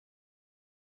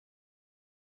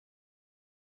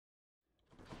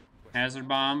Hazard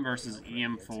Bomb versus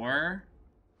EM4.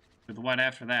 With what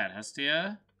after that?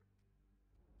 Hestia?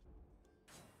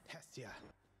 Hestia.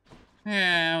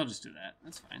 Yeah, we'll just do that.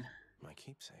 That's fine. My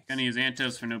keepsakes. Gonna use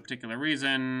Antos for no particular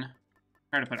reason.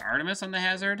 Try to put Artemis on the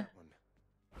hazard.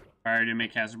 Fire to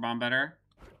make Hazard Bomb better.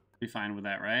 Be fine with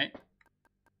that, right?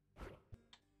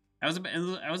 I was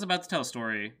about to tell a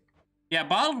story. Yeah,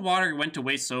 bottled water went to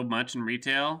waste so much in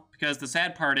retail because the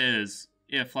sad part is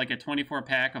if like a 24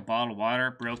 pack of bottled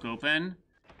water broke open,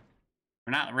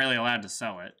 we're not really allowed to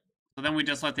sell it. So then we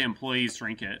just let the employees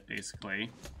drink it, basically.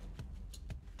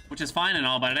 Which is fine and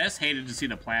all, but I just hated to see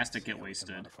the plastic get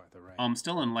wasted. I'm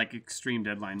still in like extreme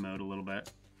deadline mode a little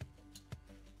bit.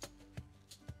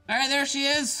 Alright, there she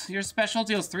is! Your special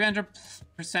deals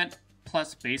 300%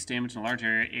 plus base damage in a large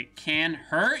area. It can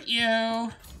hurt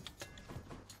you!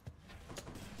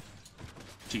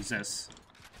 Jesus.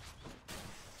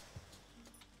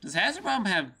 Does Hazard Bomb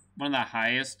have one of the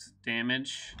highest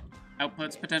damage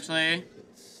outputs, potentially?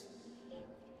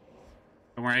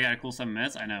 Don't worry, I got a cool 7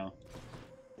 minutes. I know.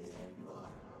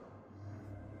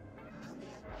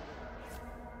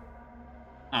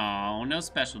 Oh, no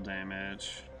special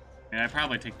damage. Yeah, I'd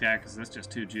probably take that because that's just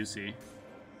too juicy.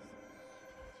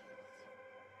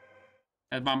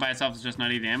 That bomb by itself is just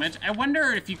nutty damage. I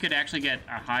wonder if you could actually get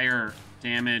a higher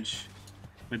damage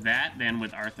with that than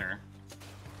with Arthur.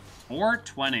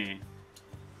 420.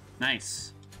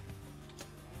 Nice.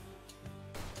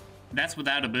 That's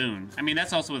without a boon. I mean,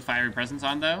 that's also with Fiery Presence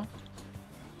on, though.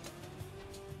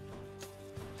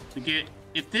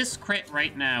 If this crit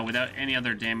right now without any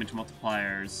other damage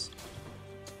multipliers,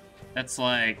 that's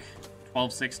like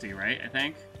 1260, right? I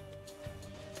think.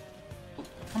 Oh,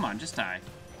 come on, just die.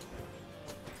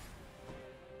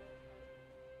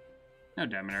 No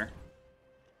Demeter.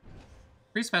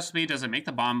 Free special speed doesn't make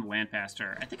the bomb land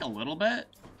faster. I think a little bit,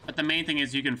 but the main thing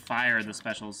is you can fire the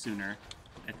specials sooner,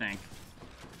 I think.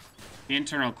 The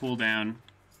internal cooldown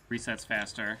resets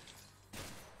faster.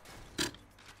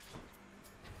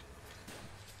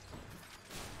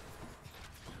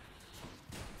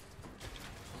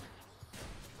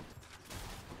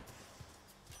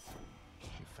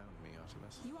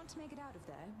 You want to make it out of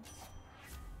there?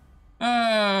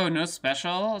 Oh, no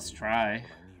special? Let's try. I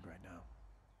need right now.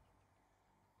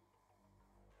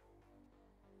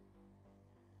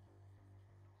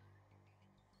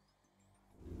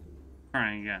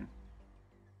 Trying again.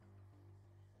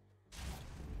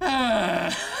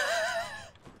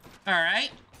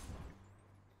 Alright.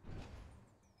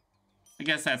 I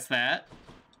guess that's that.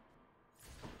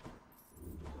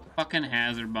 Fucking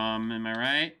Hazard Bomb, am I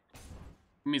right?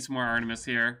 Give me some more Artemis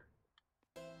here.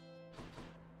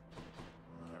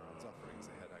 Offerings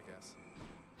ahead, I guess.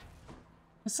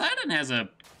 Poseidon has a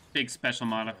big special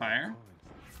modifier.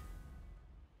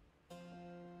 I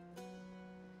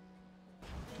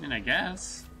mean, I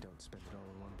guess. Don't spend it all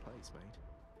in one place, mate.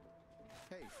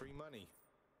 Hey, free money.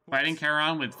 Fighting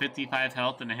Charon with 55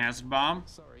 health and a Hazard Bomb.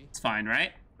 Sorry. It's fine,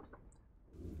 right?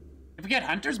 If we get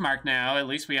Hunter's Mark now, at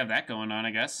least we have that going on,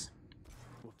 I guess.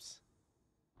 Whoops.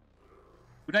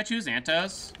 Would I choose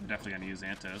Antos? I'm definitely gonna use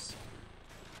Antos.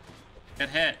 Get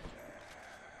hit.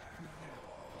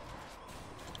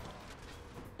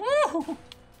 Woo!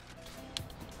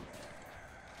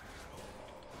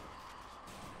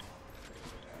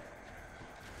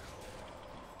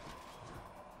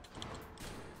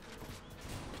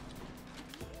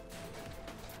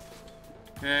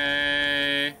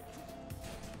 Okay.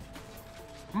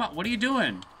 Come on, what are you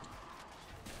doing?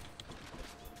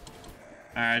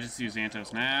 Alright, just use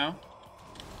Antos now.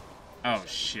 Oh,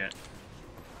 shit.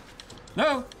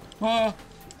 No! Whoa!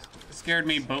 Scared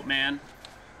me, boatman.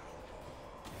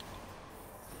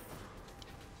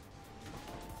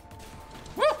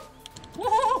 Woo!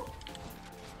 Woo!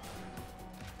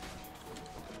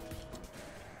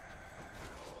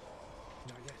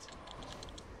 Not yet.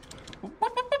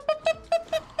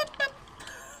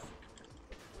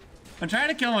 I'm trying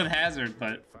to kill him with Hazard,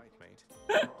 but... Fight, mate.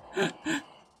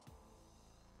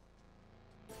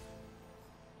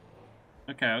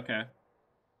 Okay, okay.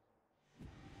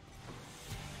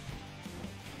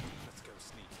 Let's go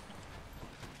sneak.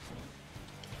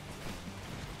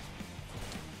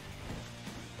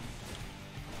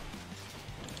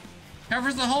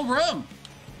 Covers the whole room!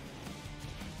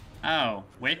 Oh,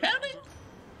 weight bounding?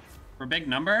 For a big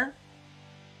number?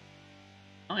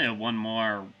 I only have one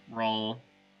more roll.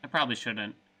 I probably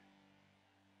shouldn't.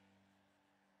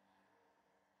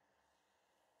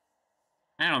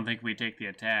 I don't think we take the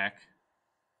attack.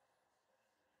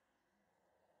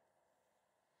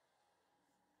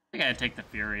 I think I'd take the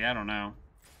Fury. I don't know.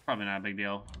 Probably not a big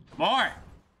deal. More!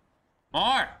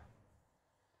 More!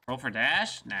 Roll for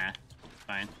dash? Nah,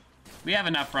 fine. We have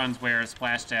enough runs where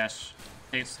splash dash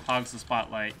hogs the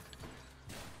spotlight.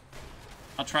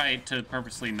 I'll try to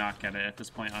purposely not get it at this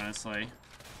point, honestly.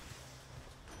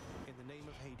 In the name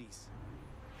of Hades.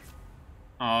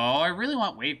 Oh, I really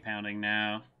want wave pounding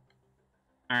now.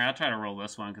 Alright, I'll try to roll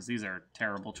this one, because these are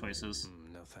terrible choices.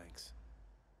 No thanks.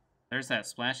 There's that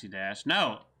splashy dash.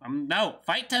 No! No!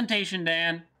 Fight temptation,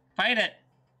 Dan! Fight it!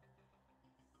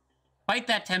 Fight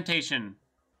that temptation!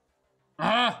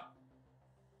 Ugh!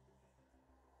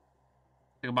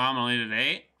 Take a bomb only did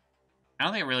 8. I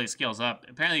don't think it really scales up.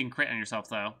 Apparently you can crit on yourself,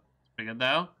 though. Pretty good,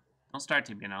 though. Don't start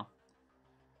TBNL.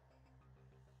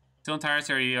 Still entire,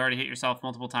 so you already hit yourself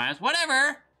multiple times. Whatever!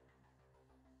 I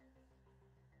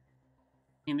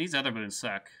mean, these other boons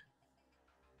suck.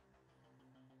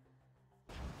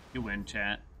 You win,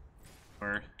 chat.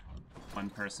 Or one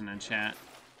person in chat.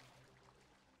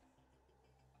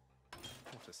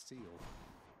 What a steal.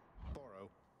 Borrow.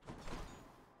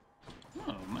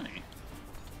 Oh, money.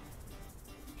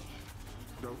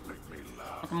 Don't make me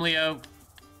laugh. Welcome, Leo.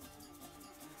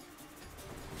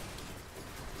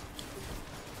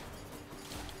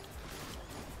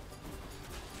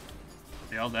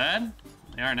 They all dead?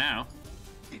 They are now.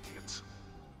 Idiots.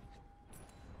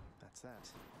 That's that.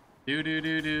 Do.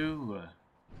 Did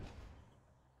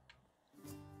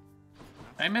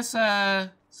I miss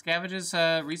Scavage's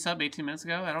resub 18 minutes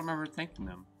ago? I don't remember thanking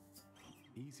them.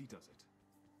 Easy does it.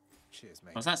 Cheers,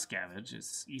 mate. Oh, it's not Scavage,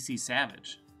 it's EC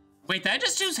Savage. Wait, did I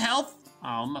just choose health? Oh,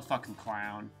 I'm a fucking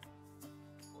clown.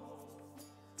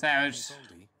 Savage,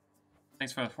 Goldie.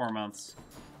 thanks for the 4 months.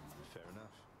 Fair enough.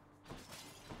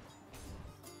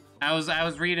 I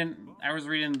was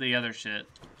reading the other shit.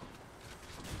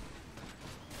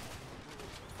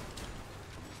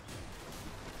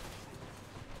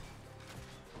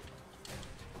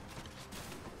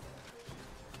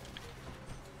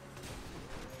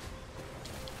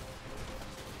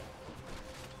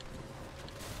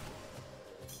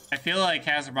 I feel like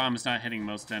Hazard Bomb is not hitting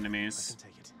most I enemies. can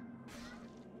take it.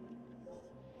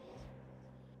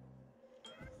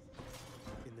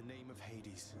 In the name of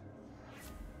Hades.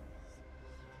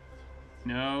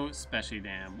 No special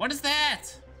damn. What is that?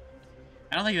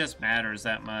 I don't think this matters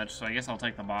that much, so I guess I'll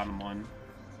take the bottom one.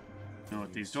 Know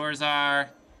what these doors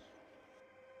are.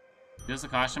 Does the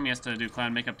costume? He has to do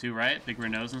clown makeup too, right? Bigger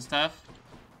nose and stuff.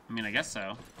 I mean, I guess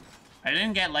so. I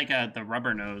didn't get like the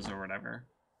rubber nose or whatever.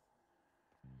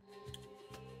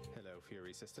 Hello,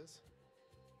 Fury Sisters.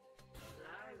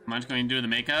 I'm just going to do the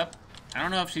makeup. I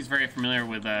don't know if she's very familiar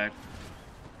with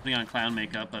putting on clown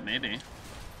makeup, but maybe.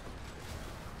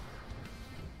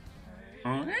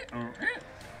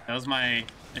 That was my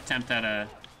attempt at a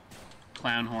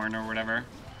clown horn or whatever.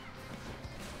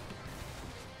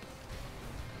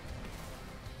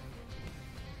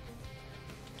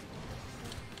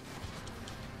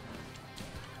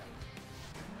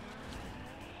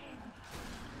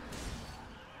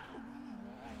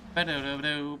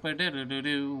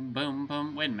 Boom,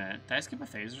 boom. Wait a minute. Did I skip a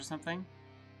phase or something?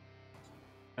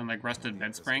 And like rusted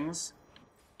bed springs?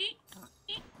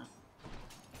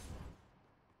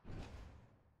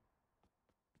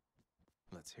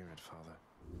 Let's hear it, Father.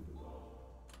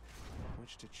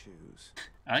 Which to choose?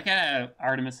 I like how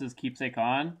Artemis's keepsake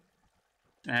on.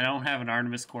 And I don't have an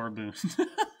Artemis core boon.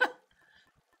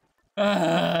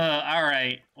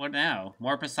 Alright. What now?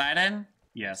 More Poseidon?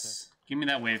 Yes. Give me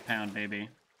that wave pound, baby.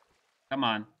 Come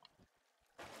on.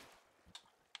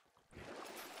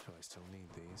 Do I still need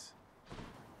these?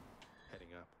 Heading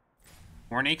up.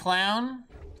 Horny clown?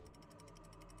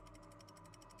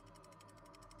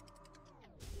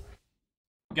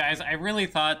 Guys, I really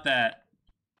thought that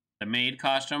the maid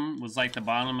costume was like the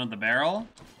bottom of the barrel.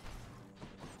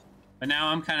 But now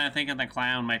I'm kind of thinking the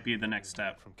clown might be the next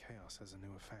step. From chaos has a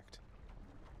new effect.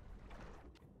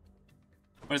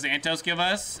 What does Antos give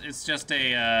us? It's just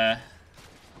a,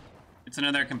 it's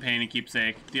another companion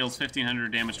keepsake. Deals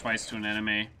 1500 damage twice to an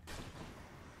enemy.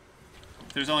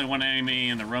 If there's only one enemy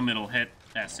in the room, it'll hit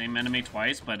that same enemy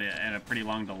twice, but at a pretty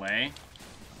long delay.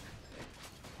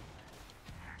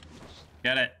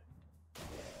 Get it.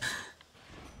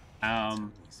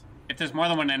 If there's more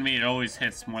than one enemy, it always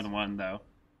hits more than one, though.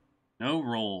 No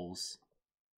rolls.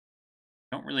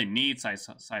 Don't really need side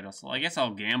hustle. I guess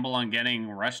I'll gamble on getting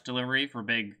rush delivery for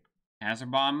big hazard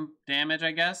bomb damage,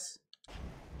 I guess.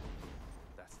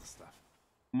 That's the stuff.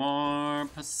 More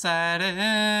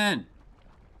Poseidon!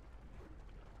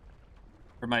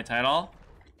 For my title?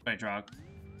 Right, Drog.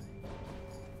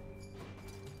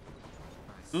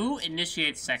 Who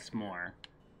initiates sex more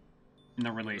in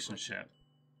the relationship?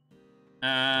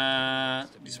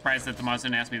 Be surprised that the mods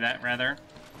didn't ask me that, rather.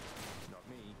 Not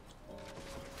me.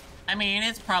 I mean,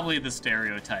 it's probably the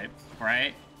stereotype,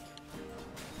 right?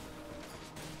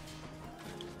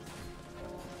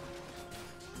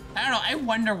 I don't know. I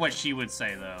wonder what she would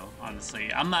say, though,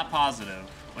 honestly. I'm not positive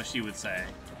what she would say.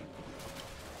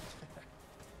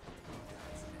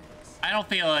 I don't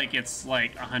feel like it's,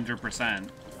 like, 100%.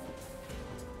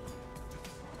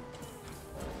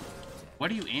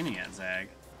 What are you aiming at, Zag?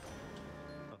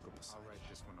 I'll write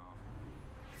this one off.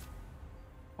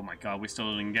 Oh my god, we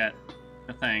still didn't get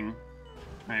the thing.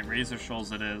 Alright, Razor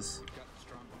Shoals it is.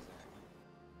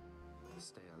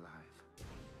 Stay alive.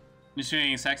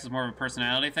 Initiating sex is more of a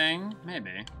personality thing?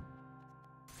 Maybe.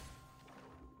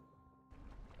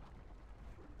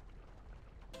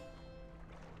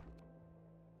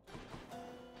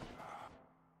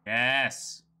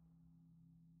 Yes!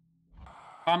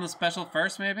 Bomb the special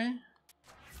first, maybe?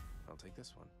 I'll take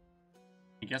this one.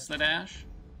 You guess the dash?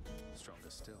 Stronger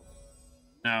still.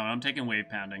 No, I'm taking wave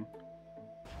pounding.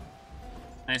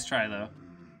 Nice try, though.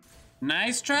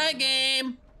 Nice try,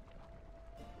 game!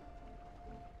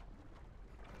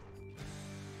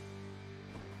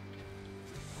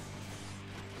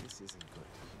 This isn't good.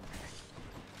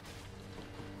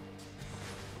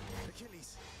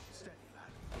 Achilles, steady,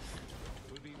 lad.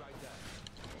 We'll be right there.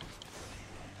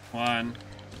 One.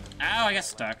 Ow, I got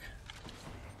stuck.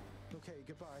 Okay,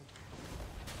 goodbye.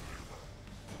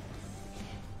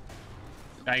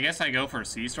 I guess I go for a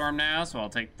Sea Storm now, so I'll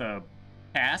take the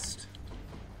cast.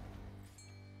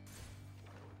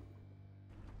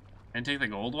 And take the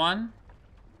gold one?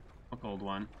 What gold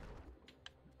one?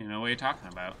 You know what you're talking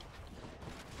about.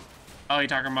 Oh, you're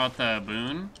talking about the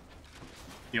boon?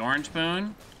 The orange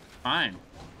boon? Fine.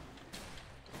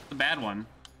 The bad one.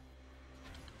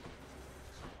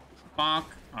 Bonk.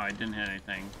 Oh, I didn't hit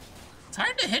anything. It's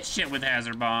hard to hit shit with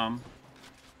Hazard Bomb.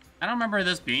 I don't remember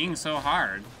this being so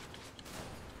hard.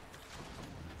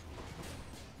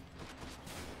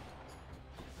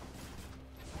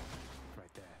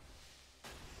 Right there.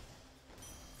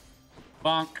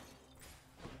 Bonk.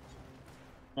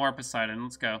 More Poseidon.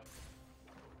 Let's go.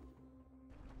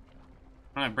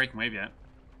 I don't have Breaking Wave yet.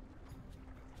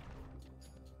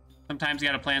 Sometimes you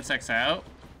gotta plan sex out.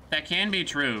 That can be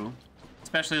true.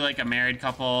 Especially like a married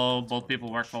couple, both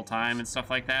people work full time and stuff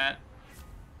like that.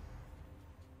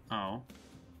 Oh.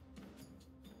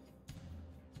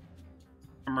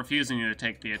 I'm refusing to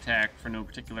take the attack for no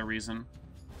particular reason.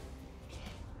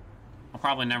 I'll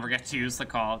probably never get to use the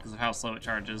call because of how slow it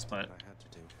charges, but... I had to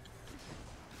do.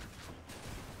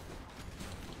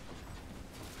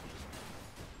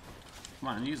 Come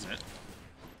on, use it.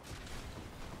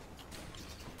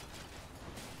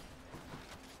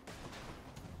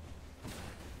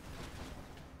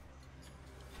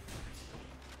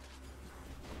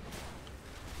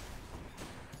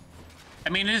 I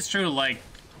mean, it is true, like,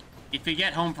 if you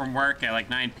get home from work at like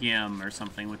 9 p.m. or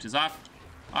something, which is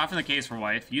often the case for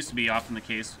wife, used to be often the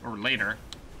case, or later,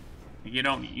 you're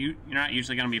not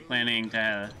usually going to be planning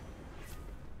to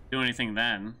do anything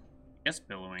then. I guess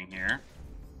billowing here.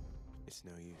 It's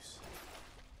no use.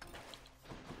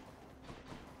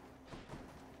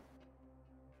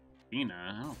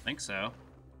 Dina, I don't think so.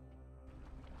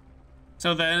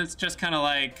 So then it's just kind of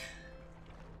like,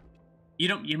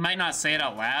 you might not say it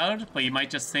out loud, but you might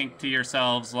just think to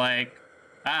yourselves like,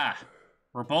 ah,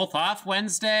 we're both off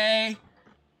Wednesday.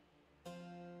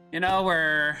 You know,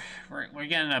 we're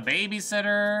getting a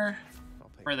babysitter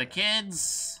for the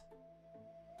kids.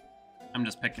 I'm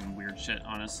just picking weird shit,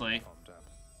 honestly.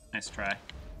 Nice try.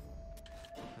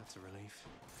 That's a relief.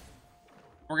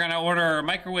 We're gonna order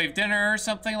microwave dinner or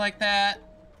something like that.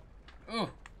 Ooh.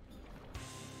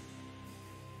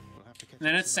 We'll have to catch And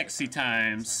then up it's some other sexy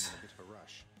time. times. A bit of a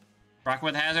rush. Rock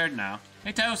with hazard? No.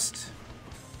 Hey, Toast.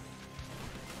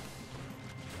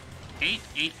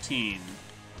 8:18.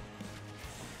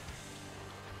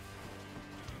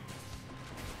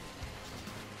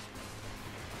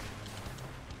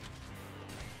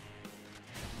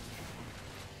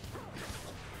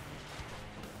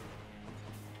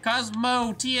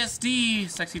 Cosmo TSD.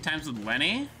 Sexy times with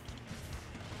Lenny.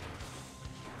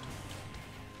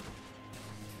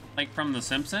 Like from The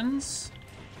Simpsons.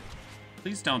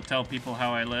 Please don't tell people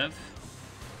how I live.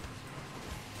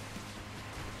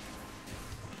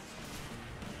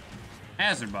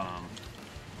 Hazard Bomb.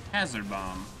 Hazard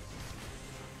Bomb.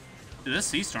 Dude, this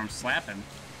Sea Storm's slapping.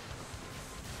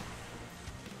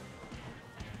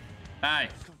 Die.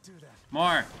 Don't do that.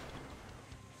 More.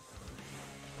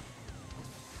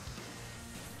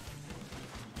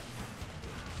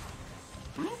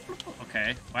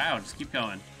 Okay. Wow, just keep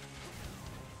going.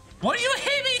 What are you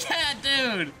hitting at,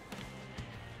 dude?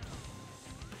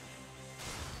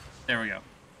 There we go.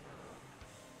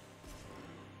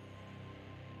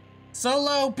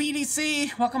 Solo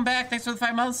PDC, welcome back. Thanks for the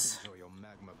 5 months. Enjoy your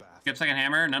magma bath. Skip second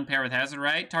hammer, none pair with hazard,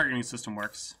 right? Targeting system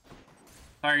works.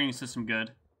 Targeting system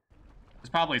good. There's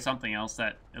probably something else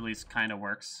that at least kind of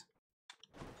works.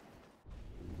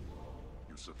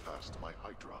 You surpassed my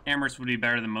Hydra. Hammers would be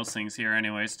better than most things here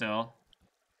anyway, still.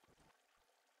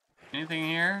 Anything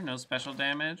here? No special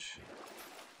damage.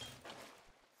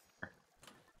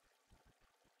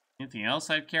 Anything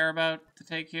else I'd care about to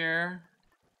take here?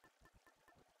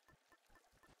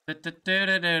 It's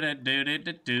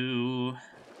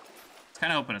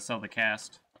kind of hoping to sell the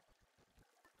cast.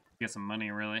 Get some money,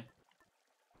 really.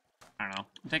 I don't know.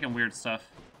 I'm taking weird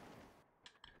stuff.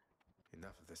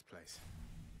 Enough of this place.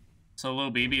 Solo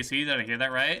BBC, did I hear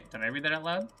that right? Did I read that out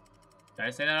loud? Did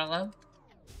I say that out loud?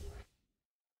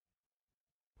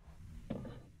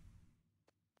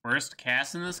 Worst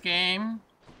cast in this game?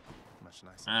 Much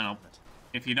nicer. I don't know.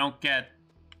 If you don't get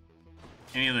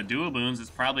any of the dual boons, it's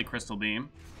probably Crystal Beam.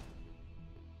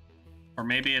 Or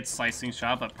maybe it's Slicing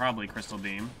Shot, but probably Crystal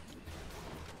Beam.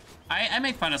 I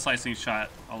make fun of Slicing Shot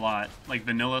a lot. Like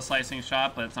vanilla Slicing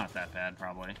Shot, but it's not that bad,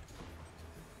 probably.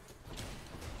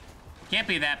 Can't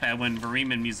be that bad when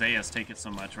Vareem and Museus take it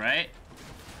so much, right?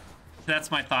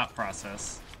 That's my thought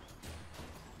process.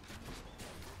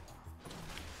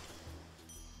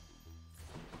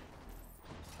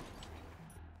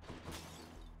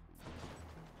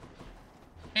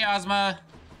 Hey, Ozma.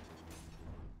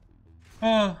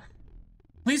 Oh.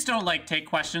 Please don't, like, take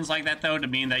questions like that, though, to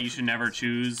mean that you should never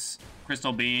choose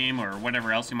Crystal Beam or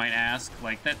whatever else you might ask.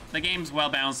 Like, that the game's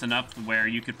well-balanced enough where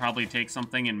you could probably take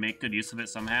something and make good use of it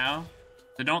somehow.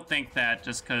 So don't think that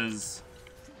just because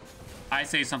I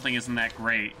say something isn't that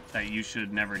great, that you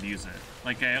should never use it.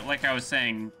 Like I was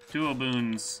saying, duo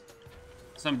boons,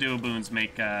 some duo boons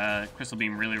make Crystal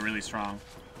Beam really, really strong.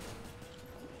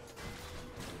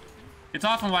 It's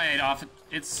often why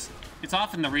it's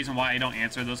often the reason why I don't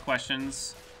answer those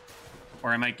questions,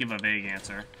 or I might give a vague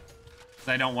answer, because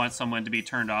I don't want someone to be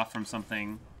turned off from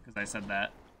something because I said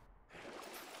that.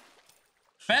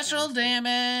 Special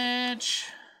damage.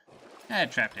 I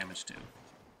had trap damage too.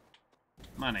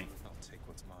 Money. I'll take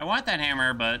what's mine. I want that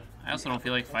hammer, but I also don't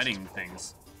feel like fighting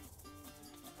things.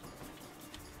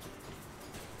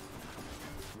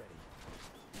 Ready.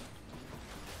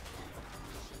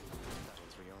 Battle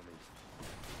 3 army.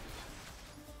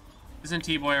 Isn't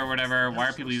T-Boy or whatever, why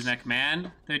are people using that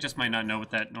command? They just might not know what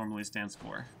that normally stands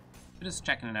for. I'm just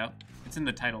checking it out. It's in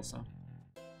the title, so.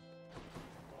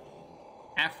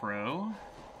 Afro.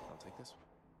 I'll take this one.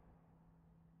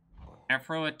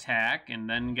 Afro attack, and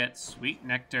then get Sweet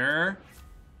Nectar.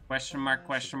 Question mark,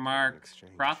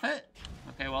 profit?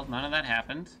 Okay, well, none of that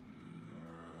happened.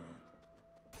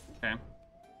 Okay.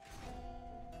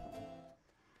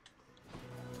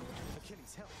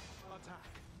 Achilles, help! Attack!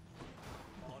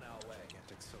 On our way.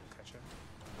 Gigantic soul catcher.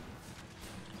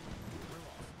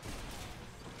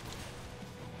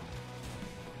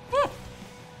 Woo!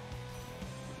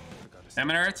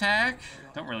 Seminar attack?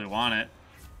 Don't really want it.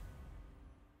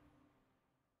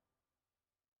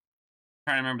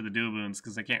 Trying to remember the dual boons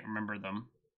because I can't remember them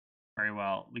very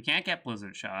well. We can't get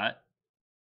Blizzard Shot.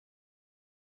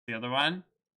 The other one?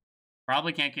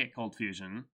 Probably can't get Cold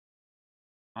Fusion.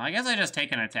 Well, I guess I just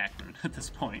take an attack boon at this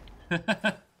point.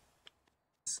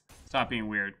 Stop being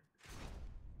weird.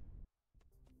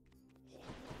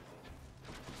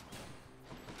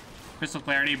 Crystal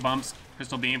Clarity bumps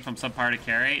Crystal Beam from subpar to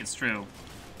carry. It's true.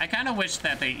 I kind of wish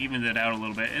that they evened it out a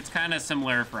little bit. It's kind of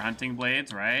similar for Hunting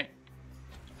Blades, right?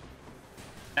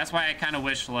 That's why I kind of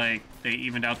wish, like, they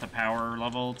evened out the power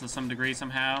level to some degree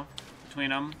somehow between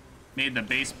them. Made the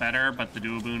base better, but the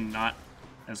dual boon not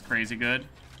as crazy good.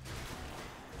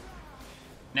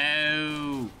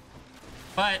 No!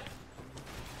 But,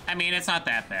 I mean, it's not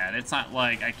that bad. It's not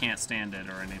like I can't stand it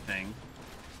or anything.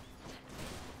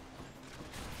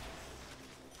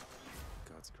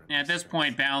 Yeah, at this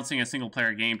point, balancing a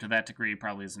single-player game to that degree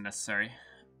probably isn't necessary.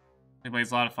 It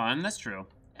was a lot of fun. That's true.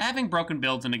 Having broken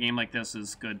builds in a game like this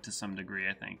is good to some degree,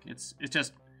 I think. It's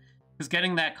just... Because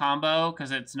getting that combo, because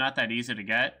it's not that easy to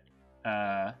get,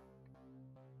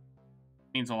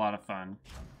 means a lot of fun.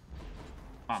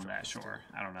 On that, sure.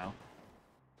 I don't know.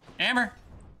 Amber!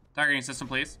 Targeting system,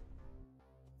 please.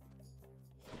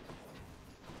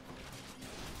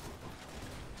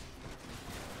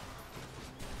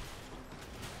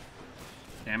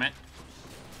 Damn it.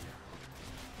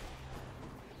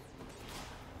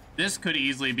 This could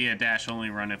easily be a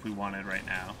dash-only run if we wanted right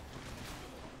now.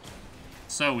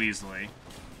 So easily.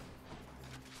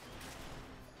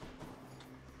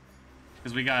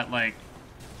 Because we got, like,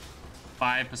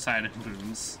 5 Poseidon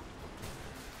boons.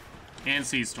 And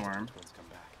Sea Storm.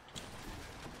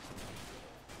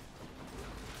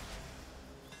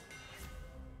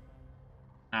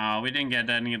 Oh, we didn't get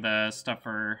any of the stuff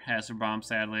for Hazard Bomb,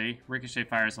 sadly. Ricochet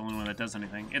Fire is the only one that does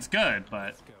anything. It's good,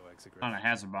 but not a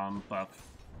Hazard Bomb buff.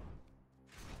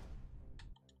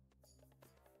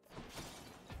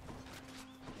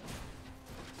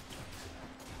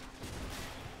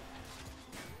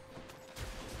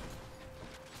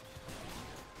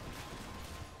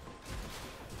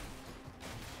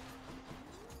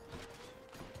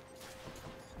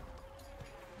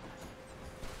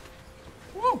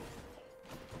 Woo!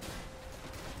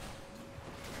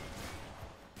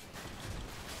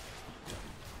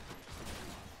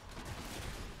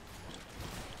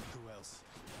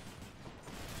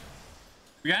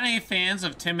 We got any fans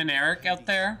of Tim and Eric out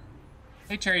there?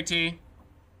 Hey, Cherry T.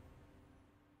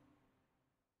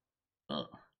 Ugh.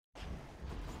 I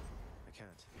can't.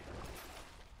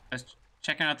 I was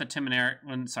checking out the Tim and Eric.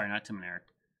 Well, sorry, not Tim and Eric.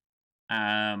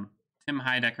 Tim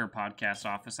Heidecker podcast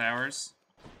Office Hours.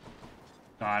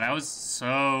 God, I was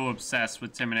so obsessed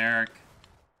with Tim and Eric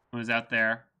when I was out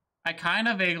there. I kind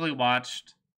of vaguely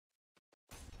watched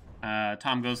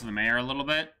Tom Goes to the Mayor a little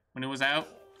bit when it was out.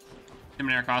 Tim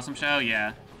and Eric Awesome Show,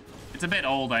 yeah. It's a bit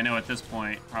old, I know, at this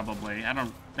point, probably. I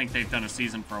don't think they've done a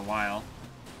season for a while.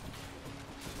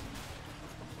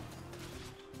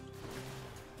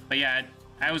 But yeah,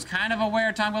 I was kind of aware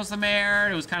of Tom Goes to the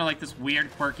Mayor. It was kind of like this weird,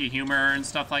 quirky humor and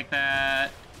stuff like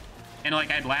that. And,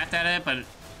 like, I'd laughed at it, but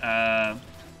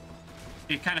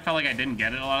it kind of felt like I didn't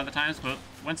get it a lot of the times. But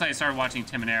once I started watching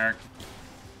Tim and Eric,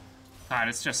 God,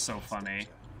 it's just so funny.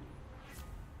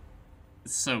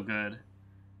 It's so good.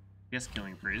 Yes,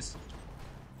 Killing Freeze.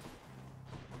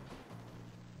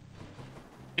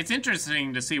 It's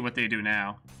interesting to see what they do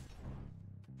now.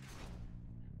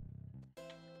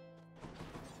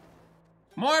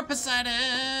 More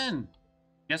Poseidon!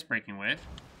 Yes, Breaking Wave.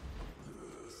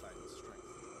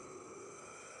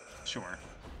 Sure.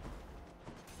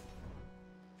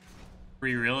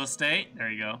 Free real estate. There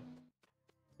you go.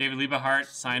 David Liebehart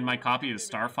signed my copy of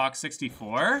Star Fox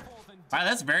 64. Wow,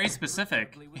 that's very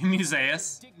specific.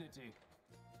 Museus.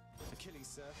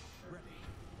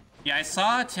 Yeah, I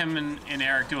saw Tim and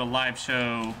Eric do a live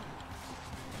show,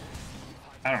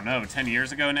 I don't know, 10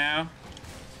 years ago now.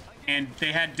 And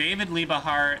they had David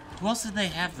Liebehart. Who else did they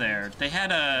have there? They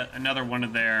had another one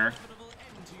of their,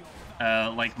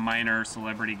 like, minor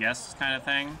celebrity guests kind of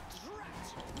thing.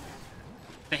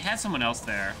 They had someone else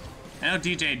there. I know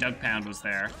DJ Doug Pound was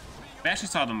there. We actually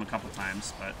saw them a couple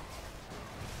times, but...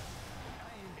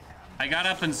 I got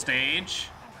up on stage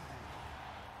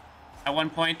at one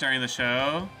point during the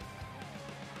show.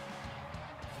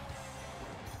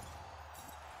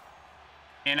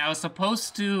 And I was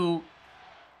supposed to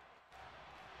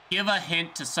give a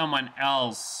hint to someone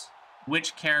else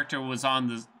which character was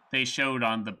on they showed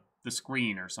on the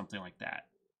screen or something like that.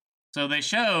 So they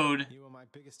showed You were my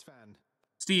biggest fan.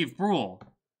 Steve Brule.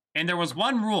 And there was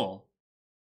one rule,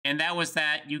 and that was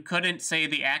that you couldn't say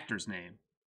the actor's name.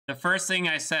 The first thing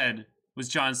I said was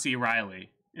John C.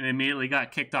 Reilly, and immediately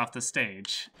got kicked off the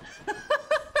stage.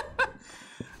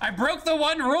 I broke the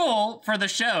one rule for the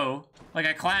show, like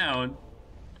a clown.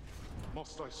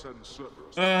 Must I send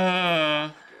Cerberus?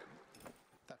 That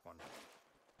one.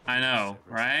 I know,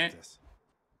 Cerberus right? did this.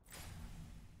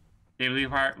 David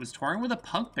Liebehart was touring with a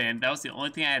punk band. That was the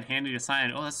only thing I had handy to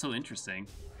sign. Oh, that's so interesting.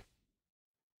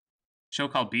 Show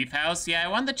called Beef House. Yeah, I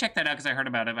wanted to check that out because I heard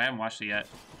about it, but I haven't watched it yet.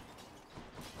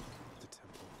 The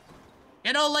temple.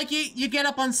 You know, like you get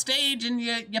up on stage and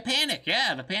you panic.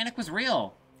 Yeah, the panic was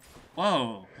real.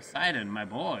 Whoa, Poseidon, my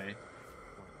boy.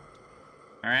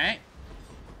 All right.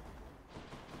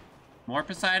 More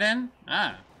Poseidon?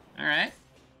 Ah, all right.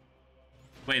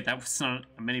 Wait, that was not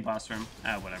a mini boss room.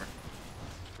 Ah, whatever.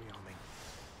 Rearming.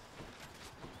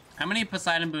 How many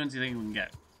Poseidon boons do you think we can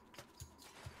get?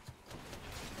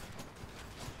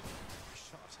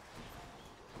 Shot.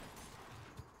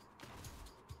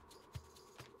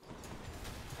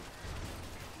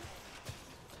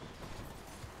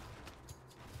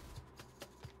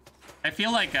 I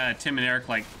feel like Tim and Eric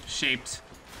like shaped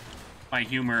my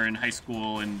humor in high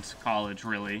school and college,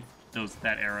 really.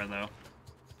 That era, though.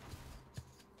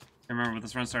 I remember what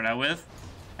this run started out with?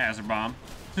 Hazard Bomb.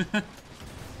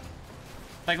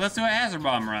 Like, let's do a Hazard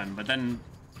Bomb run, but then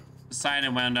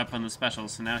Poseidon wound up on the special,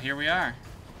 so now here we are.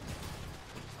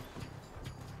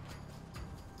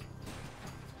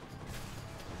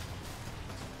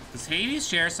 Does Hades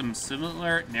share some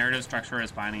similar narrative structure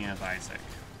as Binding of Isaac?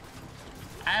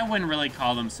 I wouldn't really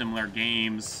call them similar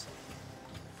games.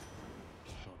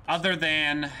 Other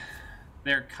than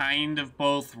they're kind of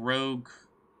both rogue-like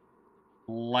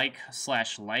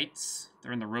 /lights.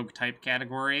 They're in the rogue type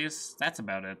categories. That's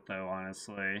about it, though,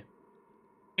 honestly.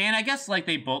 And I guess like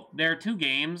there are two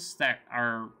games that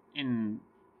are in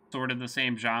sort of the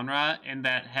same genre and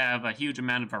that have a huge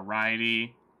amount of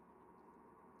variety.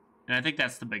 And I think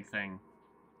that's the big thing.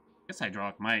 I guess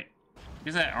Hydraulic might. I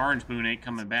guess that orange moon ain't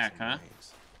coming back, huh?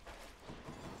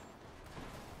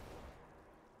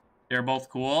 They're both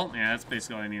cool? Yeah, that's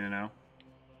basically all I need to know.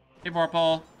 Hey,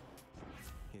 Vorpal.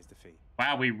 Here's the fee.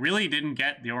 Wow, we really didn't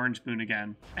get the orange boon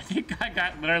again. I think I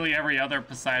got literally every other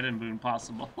Poseidon boon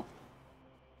possible.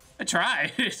 I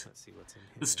tried. Let's see what's in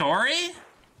here. The story?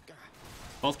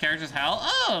 Both characters hell?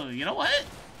 Oh, you know what?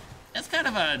 That's kind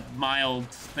of a mild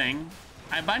thing.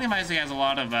 Binding of Isaac has a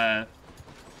lot of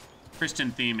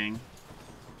Christian theming.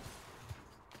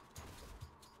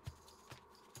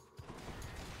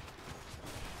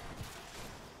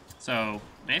 So,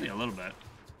 maybe a little bit.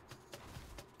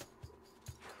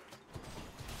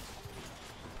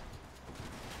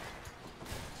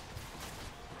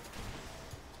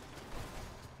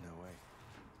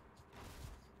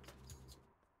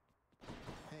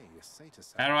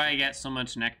 How do I get so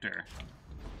much nectar?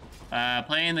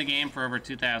 Playing the game for over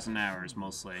 2,000 hours,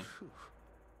 mostly.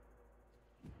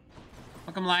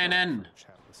 Welcome, Lionen.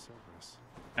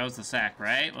 That was the sack,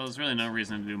 right? Well, there's really no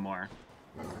reason to do more.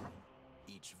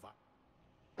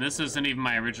 This isn't even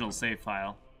my original save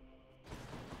file.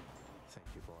 Thank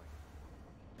you, boy.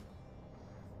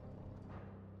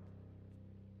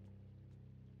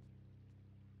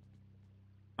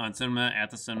 On cinema, at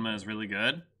the cinema is really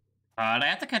good. I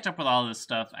have to catch up with all this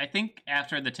stuff. I think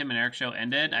after the Tim and Eric show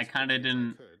ended, I kind of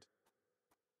didn't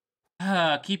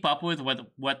keep up with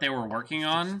what they were working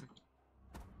on.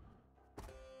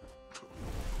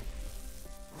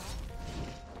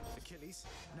 Achilles,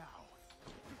 now.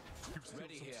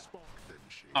 Ready here.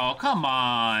 Oh, come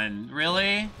on.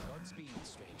 Really? Godspeed,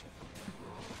 stranger.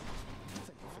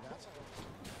 Thank you for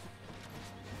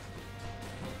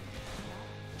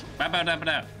that.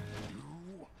 Ba-ba-da-ba-da.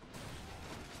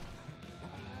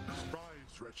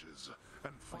 Rise, wretches,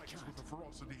 and fight with the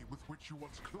ferocity with which you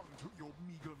once clung to your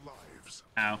meager lives.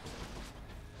 Ow.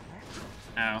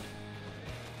 Ow.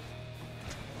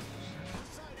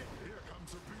 Here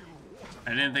comes a real water. I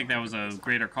didn't think that was a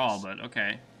greater call, but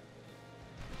okay.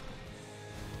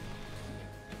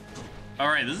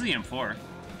 Alright, this is the M4.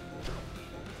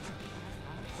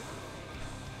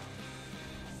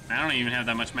 I don't even have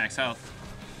that much max health.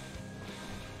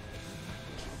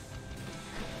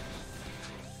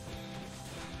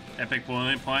 Epic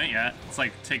boiling point, yeah. It's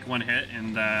like take one hit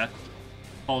and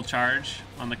full charge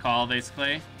on the call,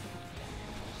 basically.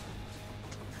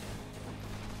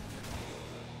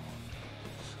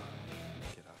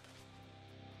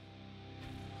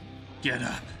 Get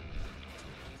up.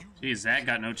 Jeez, Zach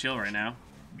got no chill right now.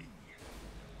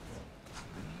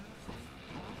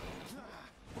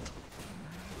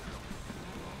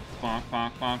 Bonk,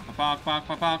 bonk, bonk, bonk, bonk,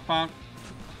 bonk, bonk, bonk.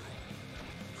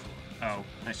 Oh,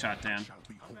 nice shot, Dan.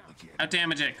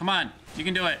 Out-damage it. Come on. You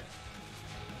can do it.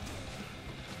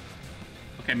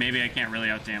 Okay, maybe I can't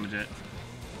really out-damage it.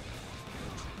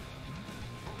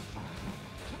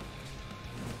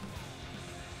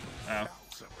 Oh.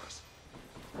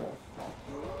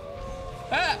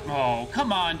 Ah! Oh,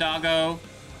 come on, doggo.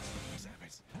 You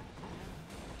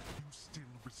still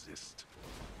resist.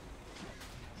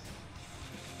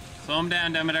 Slow him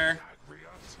down, Demeter.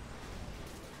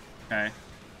 Okay.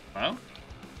 Hello?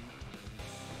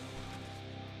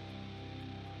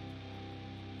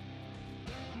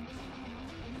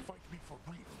 Fight me for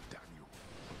real, Daniel.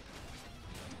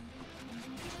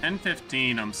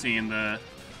 10-15, I'm seeing the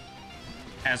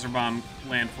Hazard Bomb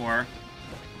land for.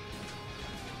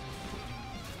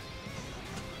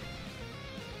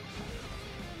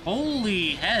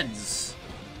 Holy heads!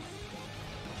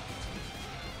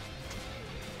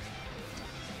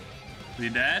 Is he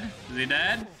dead? Is he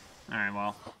dead? Alright,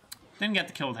 well. Didn't get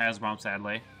the kill with Hazard Bomb,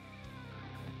 sadly.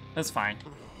 That's fine.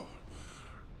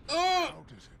 How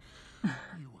did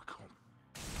you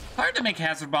Hard to make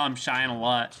Hazard Bomb shine a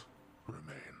lot.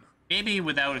 remain? Maybe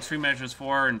without Extreme Measures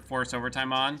 4 and Force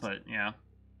Overtime on, but yeah.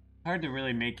 Hard to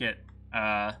really make it,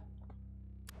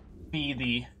 be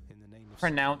the In the name of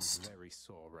pronounced something very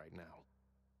sore right now.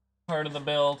 part of the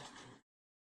build.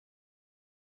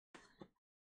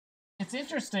 It's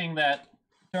interesting that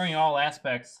during all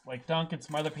aspects, like Dunk and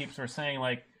some other peeps were saying,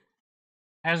 like,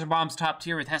 Hazard Bomb's top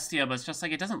tier with Hestia, but it's just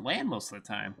like it doesn't land most of the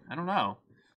time. I don't know.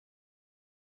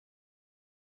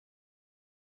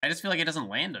 I just feel like it doesn't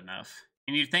land enough.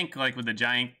 And you'd think, like, with the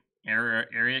giant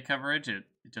area coverage, it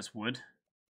just would.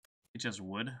 It just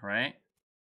would, right?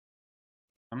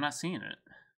 I'm not seeing it.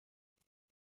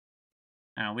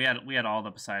 Oh, we had all the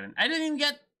Poseidon. I didn't even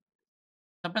get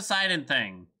the Poseidon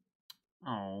thing.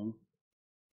 Oh.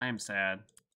 I am sad.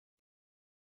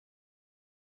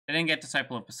 I didn't get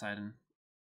Disciple of Poseidon.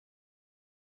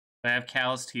 Do I have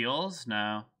calloused heels?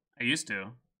 No. I used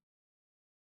to.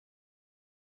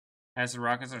 Acid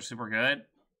rockets are super good?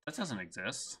 That doesn't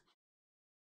exist.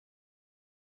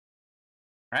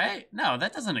 Right? No,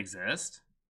 that doesn't exist.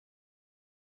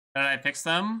 Did I fix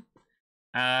them?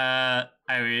 I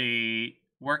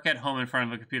work at home in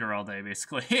front of a computer all day,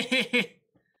 basically.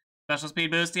 Special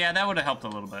speed boost? Yeah, that would have helped a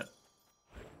little bit.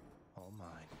 All mine.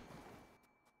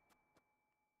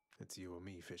 It's you or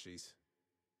me, fishies.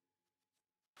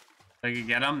 I could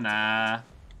get them? Nah.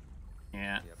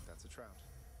 Yeah. Yep, that's a trout.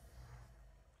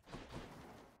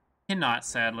 Cannot,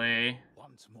 sadly.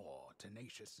 Once more,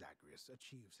 tenacious Zagreus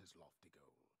achieves his lofty goal.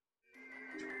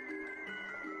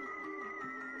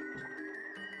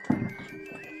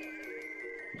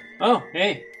 Oh,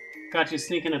 hey. Got you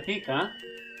sneaking a peek, huh?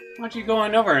 Why don't you go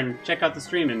on over and check out the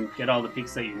stream and get all the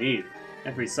peeks that you need.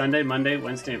 Every Sunday, Monday,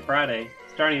 Wednesday, and Friday,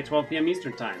 starting at 12 p.m.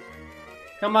 Eastern Time.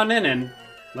 Come on in and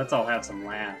let's all have some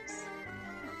laughs.